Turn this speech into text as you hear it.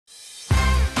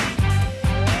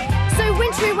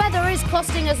Wintry weather is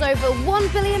costing us over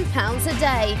 £1 billion a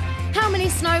day. How many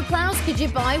snowplows could you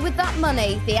buy with that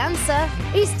money? The answer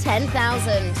is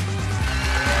 10,000.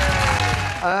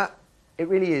 It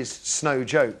really is snow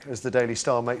joke, as the Daily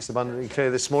Star makes abundantly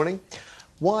clear this morning.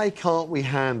 Why can't we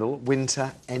handle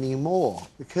winter anymore?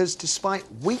 Because despite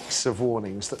weeks of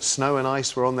warnings that snow and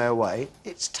ice were on their way,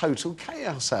 it's total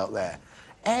chaos out there.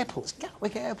 Airports,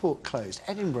 Gatwick Airport closed,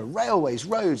 Edinburgh, railways,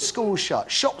 roads, schools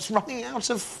shut, shops running out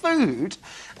of food,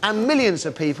 and millions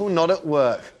of people not at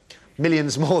work.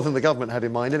 Millions more than the government had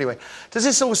in mind, anyway. Does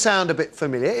this all sound a bit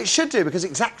familiar? It should do, because the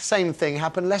exact same thing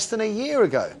happened less than a year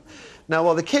ago. Now,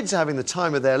 while the kids are having the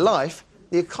time of their life,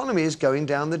 the economy is going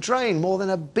down the drain. More than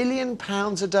 £1 billion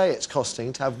a day it's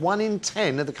costing to have 1 in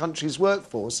 10 of the country's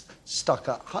workforce stuck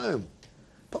at home.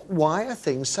 But why are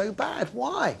things so bad?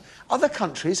 Why? Other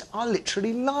countries are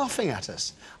literally laughing at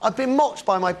us. I've been mocked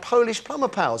by my Polish plumber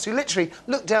pals who literally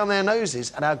look down their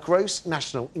noses at our gross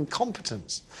national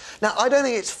incompetence. Now, I don't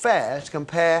think it's fair to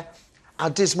compare our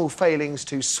dismal failings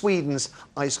to Sweden's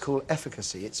ice-cool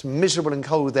efficacy. It's miserable and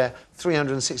cold there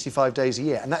 365 days a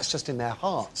year, and that's just in their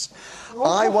hearts.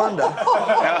 I wonder...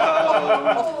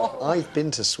 I've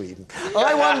been to Sweden.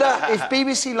 I wonder if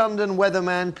BBC London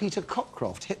weatherman Peter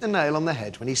Cockcroft hit the nail on the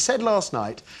head when he said last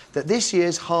night that this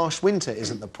year's harsh winter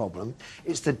isn't the problem,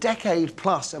 it's the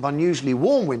decade-plus of unusually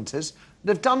warm winters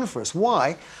that have done for us.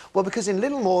 Why? Well, because in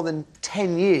little more than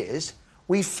 10 years,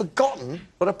 we've forgotten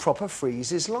what a proper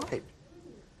freeze is like.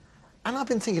 And I've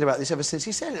been thinking about this ever since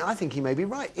he said it. I think he may be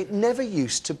right. It never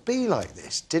used to be like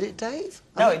this. Did it, Dave?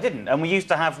 No, it didn't. And we used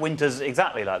to have winters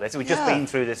exactly like this. We've just been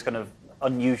through this kind of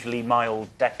unusually mild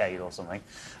decade or something.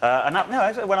 When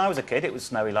I was a kid, it was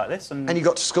snowy like this. And you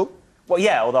got to school? Well,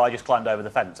 yeah, although I just climbed over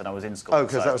the fence and I was in school. Oh,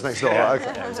 because that was next door. Yeah, OK.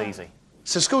 Yeah, it was easy.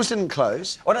 So schools didn't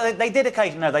close? Well, no, they did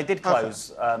occasionally. No, they did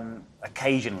close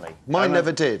occasionally. Mine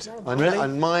never did. Really?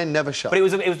 And mine never shut. But it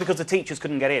was because the teachers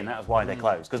couldn't get in. That was why they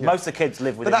closed. Because most of the kids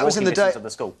live within walking distance of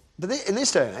the school. But in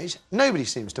this day and age, nobody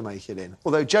seems to make it in.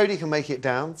 Although Jodie can make it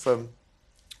down from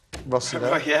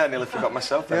Rossendale. Yeah, I nearly forgot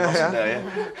myself then.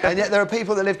 Rossendale, And yet there are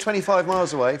people that live 25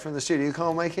 miles away from the studio who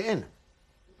can't make it in.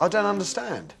 I don't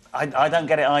understand. I don't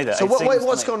get it either. So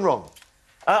what's gone wrong?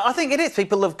 I think it is.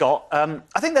 People have got...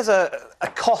 I think there's a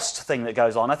cost thing that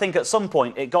goes on. I think at some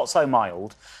point it got so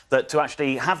mild that to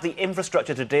actually have the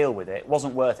infrastructure to deal with it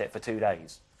wasn't worth it for 2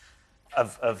 days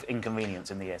of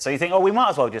inconvenience in the year. So you think, oh, we might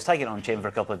as well just take it on chin for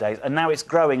a couple of days, and now it's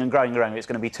growing and growing and growing. It's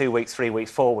going to be 2 weeks, 3 weeks,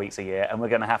 4 weeks a year, and we're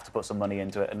going to have to put some money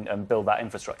into it and build that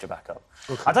infrastructure back up.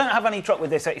 Okay. I don't have any truck with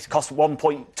this. It's cost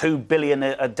 $1.2 billion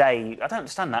a day. I don't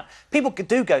understand that. People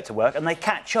do go to work and they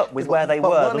catch up with where they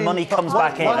were. The money comes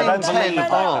back in. I don't believe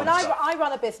that. I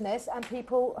run a business and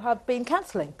people have been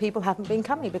cancelling. People haven't been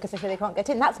coming because they say they can't get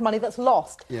in. That's money that's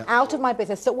lost out of my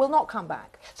business that will not come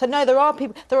back. So, no, there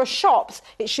are shops.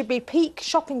 It should be peak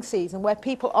shopping season where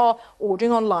people are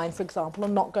ordering online, for example,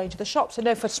 and not going to the shops. So,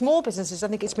 no, for small businesses, I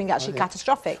think it's been actually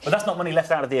catastrophic. But that's not money left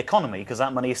out of the economy, because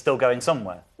that money is still going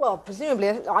somewhere. Well,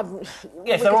 presumably...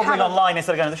 Yes, they're ordering online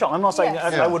instead of going to the shop. I'm not saying...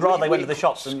 Yes. I would rather they went to the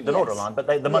shops than order online, but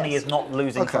the money is not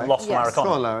losing from loss from our economy.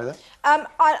 Go on, Larry, then.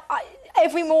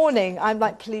 Every morning, I'm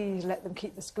like, please let them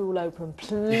keep the school open.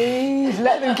 Please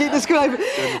let them keep the school open.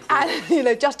 And, you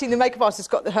know, Justine, the makeup artist,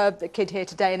 got her kid here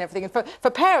today and everything. And for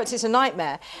parents, it's a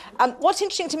nightmare. What's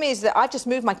interesting to me is that I've just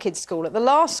moved my kids' school. At the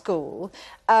last school,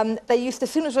 they used to,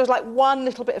 as soon as there was like one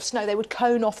little bit of snow, they would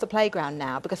cone off the playground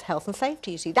now because health and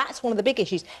safety, you see. That's one of the big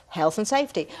issues, health and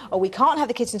safety. Oh, we can't have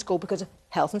the kids in school because of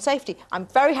health and safety. I'm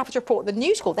very happy to report the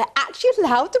new school, they're actually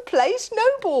allowed to play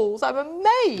snowballs. I'm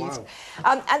amazed.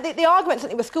 Wow. And the argument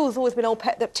certainly with schools has always been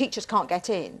that teachers can't get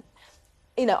in.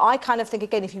 You know, I kind of think,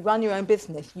 again, if you run your own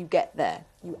business, you get there.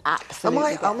 You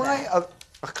absolutely get there.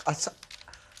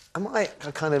 Am I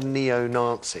a kind of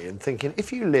neo-Nazi and thinking,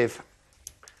 if you live...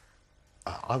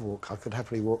 I could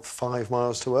happily walk 5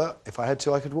 miles to work. If I had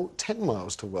to, I could walk 10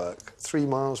 miles to work. 3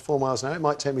 miles, 4 miles an hour. It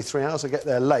might take me 3 hours. I get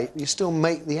there late, but you still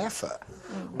make the effort.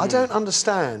 I don't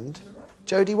understand,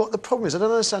 Jodie, what the problem is. I don't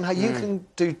understand how you can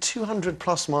do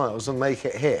 200+ miles and make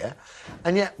it here,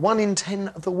 and yet 1 in 10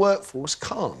 of the workforce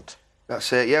can't.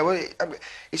 That's it, yeah. Well,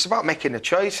 it's about making a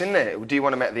choice, isn't it? Do you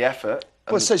want to make the effort?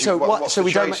 Well,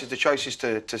 The choice is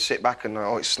to sit back and,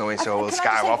 oh, it's snowing, so we'll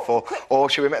sky off, or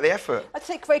should we make the effort? I'd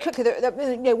say very quickly that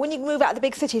you know, when you move out of the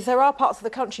big cities, there are parts of the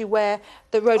country where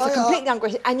the roads are completely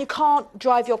ungraded and you can't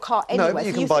drive your car anywhere. No, but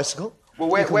you can bicycle. Well,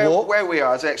 where we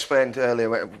are, as I explained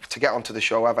earlier, to get onto the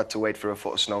show, I've had to wade through a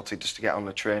foot of snow just to get on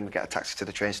the train, get a taxi to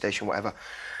the train station, whatever.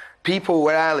 People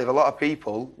where I live, a lot of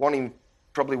people,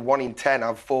 probably 1 in 10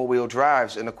 have 4-wheel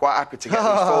drives and are quite happy to get these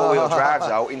 4-wheel drives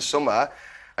out in summer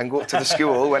and go up to the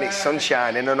school when it's sun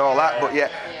shining and all that, but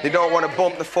yet they don't want to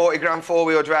bump the 40 grand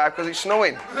four-wheel drive because it's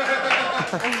snowing. You know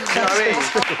what I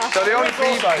mean? So the only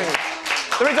people...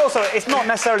 There is also, it's not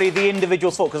necessarily the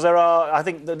individual's fault, because there are, I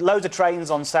think, loads of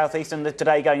trains on South Eastern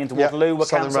today going into Waterloo were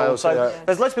cancelled. So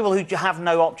there's loads of people who have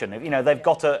no option. You know, they've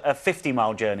got a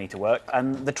 50-mile journey to work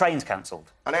and the train's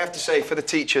cancelled. And I have to say, for the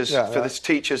teachers, the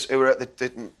teachers who are at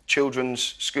the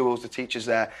children's schools, the teachers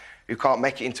there, who can't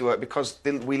make it into work because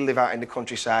we live out in the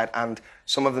countryside and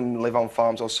some of them live on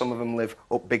farms or some of them live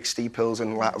up big steep hills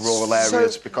and like, rural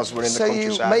areas because we're in the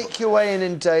countryside. So you make your way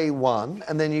in day one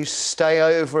and then you stay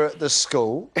over at the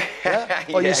school,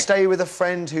 or you stay with a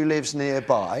friend who lives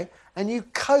nearby and you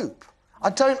cope.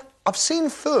 I've seen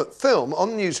film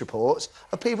on news reports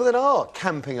of people that are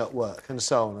camping at work and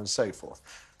so on and so forth.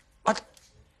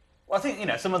 Well, I think, you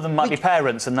know, some of them might be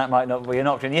parents and that might not be an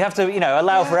option. You have to, you know,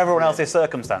 allow for everyone else's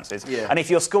circumstances. Yeah. And if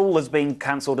your school has been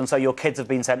cancelled and so your kids have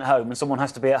been sent home and someone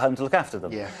has to be at home to look after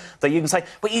them, so you can say,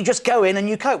 but you just go in and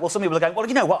you cope. Well, some people are going, well,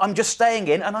 you know what, I'm just staying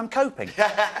in and I'm coping.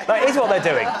 That is what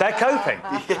they're doing. They're coping.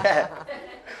 Yeah.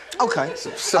 OK. I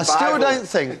still don't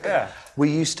think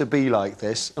we used to be like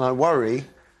this, and I worry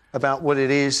about what it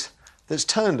is that's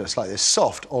turned us like this,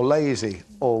 soft or lazy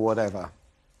or whatever.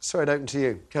 Sorry, open to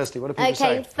you. Kirsty, what do people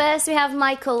say? OK, first we have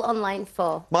Michael on line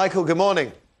 4. Michael, good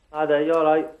morning. Hi there, you all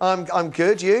right? I'm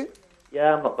good, you?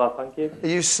 Yeah, I'm not bad, thank you. Are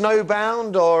you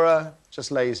snowbound or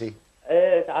just lazy?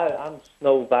 I'm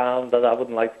snowbound, and I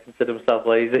wouldn't like to consider myself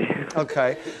lazy.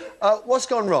 OK. What's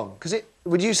gone wrong? Because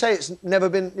would you say it's never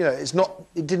been, you know,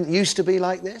 it didn't used to be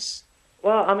like this?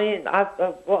 Well, I mean,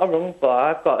 what I run for,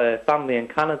 I've got a family in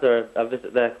Canada. I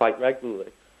visit there quite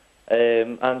regularly.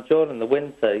 And during the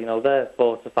winter, you know, they're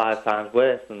 4 to 5 times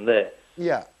worse than this.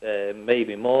 Yeah.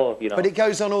 Maybe more, you know. But it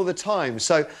goes on all the time.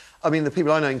 So, I mean, the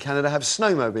people I know in Canada have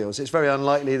snowmobiles. It's very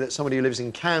unlikely that somebody who lives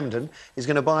in Camden is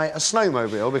going to buy a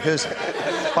snowmobile because,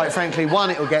 quite frankly, one,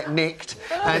 it'll get nicked,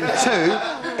 and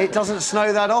two, it doesn't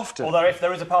snow that often. Although if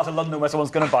there is a part of London where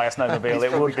someone's going to buy a snowmobile,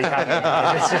 it would be Camden.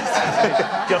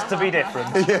 It's just to be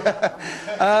different.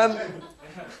 Yeah.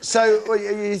 So,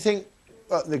 you think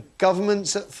the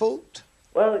government's at fault?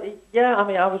 Well, yeah, I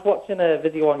mean, I was watching a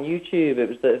video on YouTube. It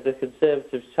was the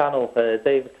Conservatives channel.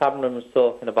 David Cameron was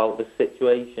talking about this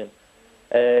situation.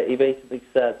 He basically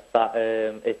said that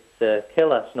it's a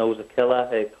killer. Snow's a killer.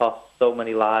 It costs so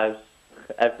many lives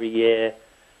every year.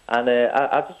 And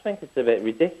I just think it's a bit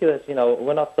ridiculous. You know,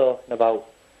 we're not talking about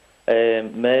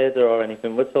murder or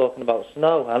anything. We're talking about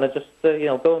snow. And I just, you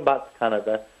know, going back to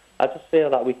Canada, I just feel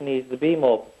that we can easily be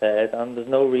more prepared and there's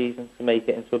no reason to make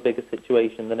it into a bigger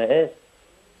situation than it is.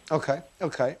 OK.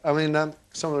 I mean,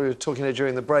 someone was talking here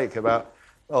during the break about,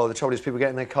 the trouble is people get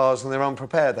in their cars and they're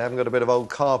unprepared. They haven't got a bit of old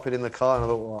carpet in the car. And I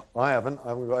thought, well, I haven't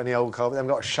got any old carpet. They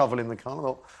haven't got a shovel in the car. I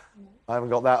thought, I haven't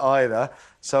got that either.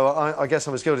 So I guess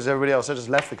I'm as guilty as everybody else. I just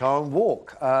left the car and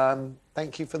walk.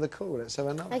 Thank you for the call. Let's have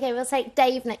another. OK, we'll take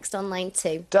Dave next on line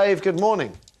 2. Dave, good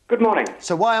morning. Good morning.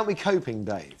 So why aren't we coping,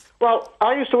 Dave? Well,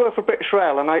 I used to work for British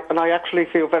Rail, and I actually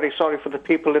feel very sorry for the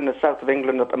people in the south of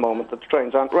England at the moment that the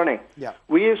trains aren't running. Yeah.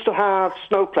 We used to have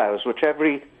snowplows, which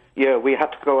every year we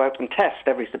had to go out and test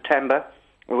every September.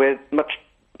 With much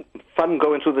fun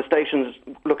going through the stations,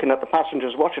 looking at the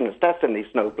passengers watching us testing these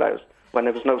snowplows when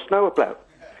there was no snowplow.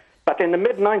 But in the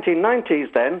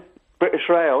mid-1990s then, British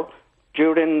Rail,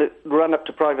 during the run-up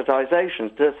to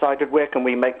privatisations, decided where can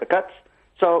we make the cuts.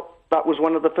 So that was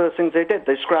one of the first things they did.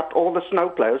 They scrapped all the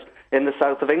snowplows in the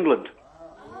south of England.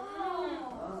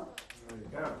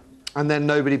 And then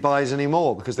nobody buys any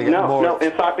more because they get more... No,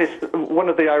 in fact, one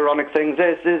of the ironic things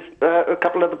is a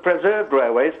couple of the preserved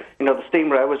railways, you know, the steam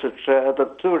railways which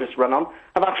the tourists run on,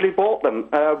 have actually bought them.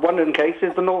 One in case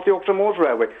is the North Yorkshire Moors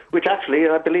Railway, which actually,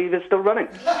 I believe, is still running.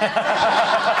 Now,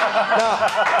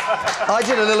 I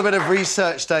did a little bit of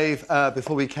research, Dave,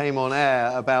 before we came on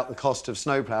air about the cost of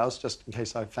snowplows, just in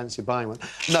case I fancy buying one.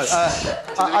 No,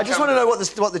 I just want to know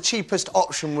what the cheapest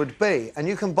option would be. And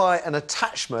you can buy an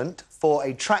attachment for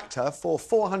a tractor for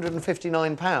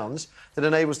 £459 that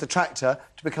enables the tractor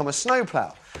to become a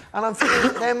snowplough. And I'm thinking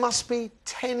that there must be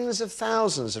tens of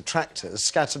thousands of tractors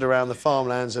scattered around the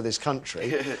farmlands of this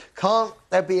country. Can't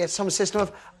there be some system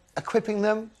of equipping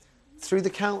them through the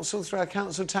council, through our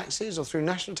council taxes or through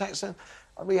national taxes?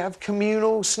 We have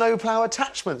communal snowplough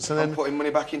attachments and then putting money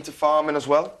back into farming as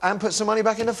well. And put some money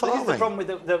back into farming. The problem with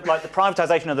the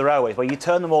privatisation of the railways, where you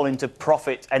turn them all into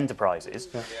profit enterprises,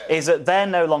 is that they're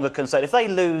no longer concerned.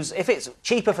 If it's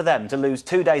cheaper for them to lose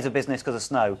 2 days of business because of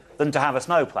snow than to have a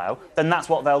snowplough, then that's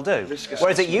what they'll do.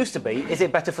 Whereas it used to be, is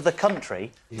it better for the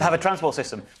country to have a transport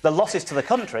system? The losses to the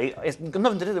country is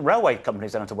nothing to do with the railway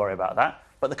companies. Don't have to worry about that,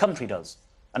 but the country does.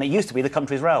 And it used to be the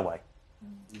country's railway.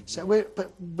 So we're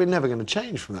never going to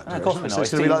change from that. Of course we're not. So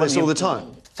it's going to be like this all the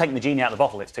time. Taking the genie out of the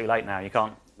bottle, it's too late now. You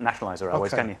can't nationalise the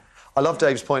railways, can you? I love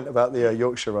Dave's point about the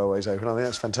Yorkshire Railways Open. I think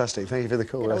that's fantastic. Thank you for the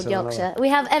call. Good old Yorkshire. We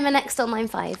have Emma next on line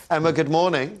 5. Emma, good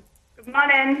morning. Good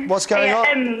morning. What's going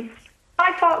on?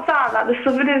 My thoughts are that the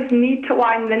Southerners need to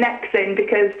wind the necks in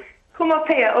because come up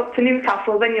here, up to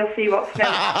Newcastle, then you'll see what's new.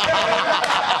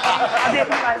 I did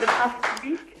like the past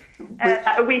week.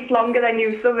 A week longer than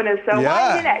you Southerners, so wind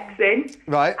your necks in.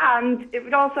 Right. And it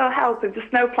would also help if the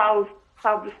snowplows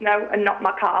plowed the snow and not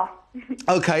my car.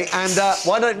 OK, and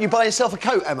why don't you buy yourself a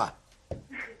coat, Emma?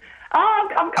 Oh,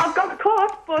 I've got a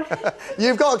coat, but...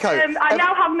 You've got a coat? I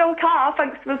now have no car,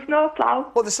 thanks to the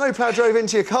snowplow. What, the snowplow drove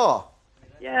into your car?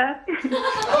 Yeah.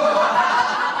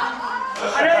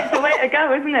 I know it's the way to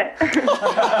go, isn't it?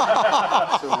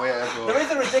 There is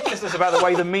a ridiculousness about the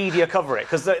way the media cover it,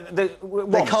 because they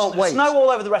can't wait. Snow all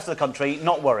over the rest of the country,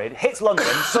 not worried. Hits London,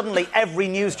 suddenly every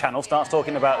news channel starts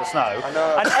talking about the snow. I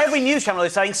know. And every news channel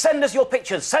is saying, send us your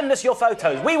pictures, send us your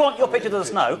photos, we want your pictures of the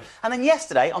snow. And then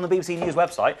yesterday, on the BBC News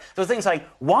website, there was a thing saying,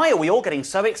 why are we all getting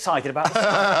so excited about the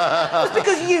snow? It's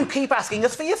because you keep asking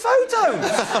us for your photos.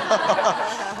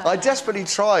 I desperately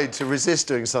tried to resist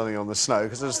doing something on the snow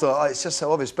because I just thought, it's just so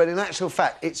obvious. But in actual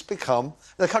fact, it's become...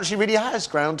 The country really has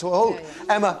ground to a halt.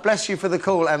 Yeah. Emma, bless you for the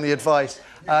call and the advice.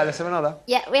 Let's have another.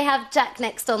 Yeah, we have Jack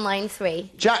next on line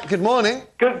 3. Jack, good morning.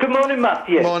 Good morning,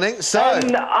 Matthew. Morning. So...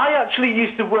 I actually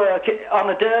used to work on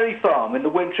a dairy farm in the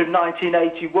winter of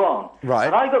 1981. Right.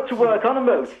 And I got to work on a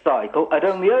motorcycle. I'd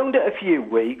only owned it a few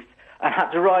weeks and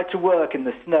had to ride to work in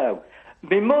the snow.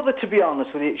 My mother, to be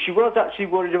honest with you, she was actually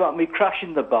worried about me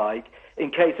crashing the bike in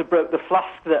case I broke the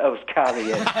flask that I was carrying.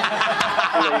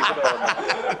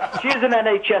 She is an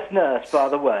NHS nurse, by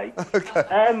the way.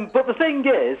 Okay. But the thing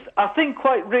is, I think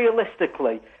quite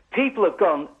realistically, people have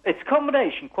gone... It's a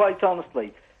combination, quite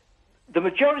honestly. The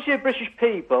majority of British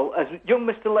people, as young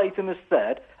Mr Latham has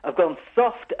said, have gone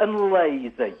soft and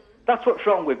lazy. That's what's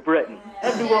wrong with Britain.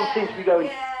 Everyone seems to be going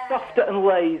softer and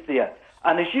lazier.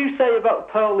 And as you say about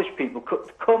Polish people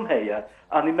come here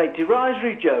and they make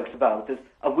derisory jokes about us,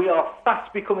 and we are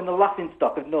fast becoming the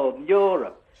laughingstock of Northern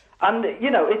Europe. And,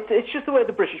 you know, it's just the way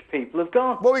the British people have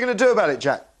gone. What are we going to do about it,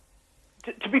 Jack?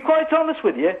 To be quite honest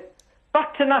with you,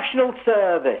 back to national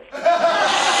service.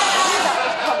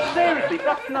 Seriously,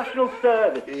 back to national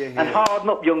service and harden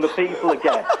up younger people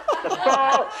again. They're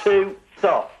far too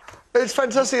soft. It's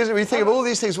fantastic, isn't it? We think of all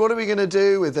these things. What are we going to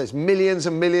do with those millions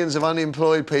and millions of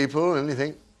unemployed people? And you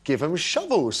think, give them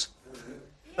shovels.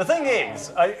 The thing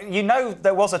is, you know,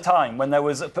 there was a time when there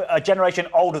was a generation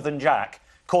older than Jack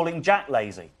calling Jack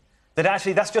lazy. That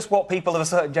actually, that's just what people of a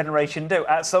certain generation do.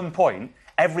 At some point,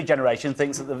 every generation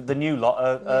thinks that the new lot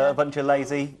are a bunch of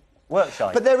lazy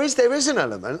workshop. But there is an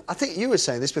element, I think you were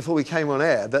saying this before we came on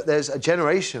air, that there's a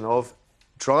generation of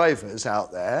drivers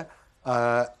out there,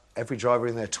 every driver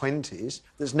in their 20s,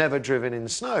 that's never driven in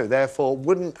snow, therefore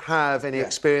wouldn't have any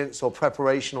experience or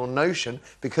preparation or notion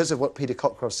because of what Peter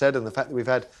Cockcroft said and the fact that we've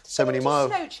had so many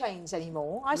miles... snow chains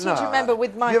anymore. I seem to remember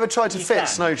with my... Have you ever tried to fit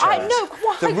snow chains? I know,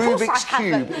 quite. The Rubik's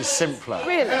Cube is simpler.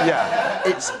 Really? Yeah,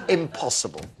 it's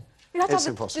impossible. You have to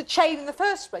have the chain in the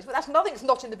first place, but that's nothing's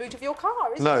not in the boot of your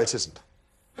car, is it? No, it isn't.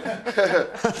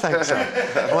 Thanks.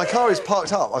 Well, my car is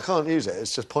parked up. I can't use it.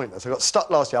 It's just pointless. I got stuck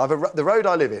last year. The road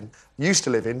I used to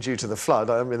live in, due to the flood,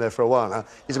 I haven't been there for a while now,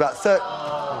 is about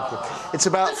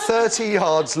 30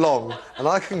 yards long, and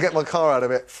I couldn't get my car out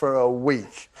of it for a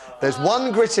week. There's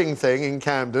one gritting thing in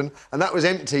Camden, and that was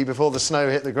empty before the snow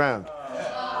hit the ground.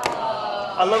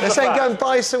 I love They're saying go and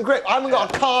buy some grit. I haven't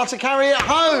got a car to carry it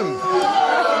home.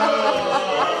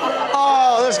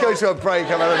 Oh, let's go to a break.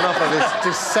 I've had enough of this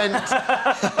dissent.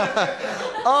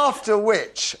 After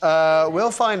which,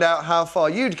 we'll find out how far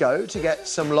you'd go to get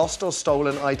some lost or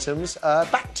stolen items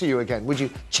back to you again. Would you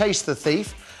chase the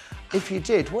thief? If you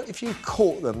did, what if you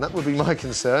caught them? That would be my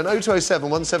concern. 0207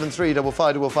 173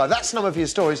 5555. That's the number for your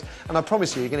stories, and I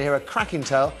promise you're going to hear a cracking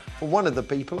tale from one of the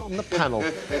people on the panel.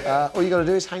 All you got to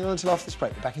do is hang on until after this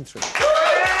break. We're back in 3.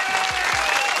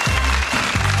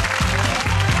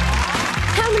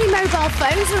 How many mobile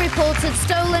phones are reported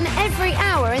stolen every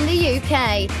hour in the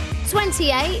UK?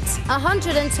 28,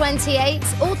 128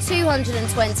 or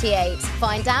 228?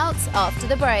 Find out after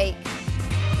the break.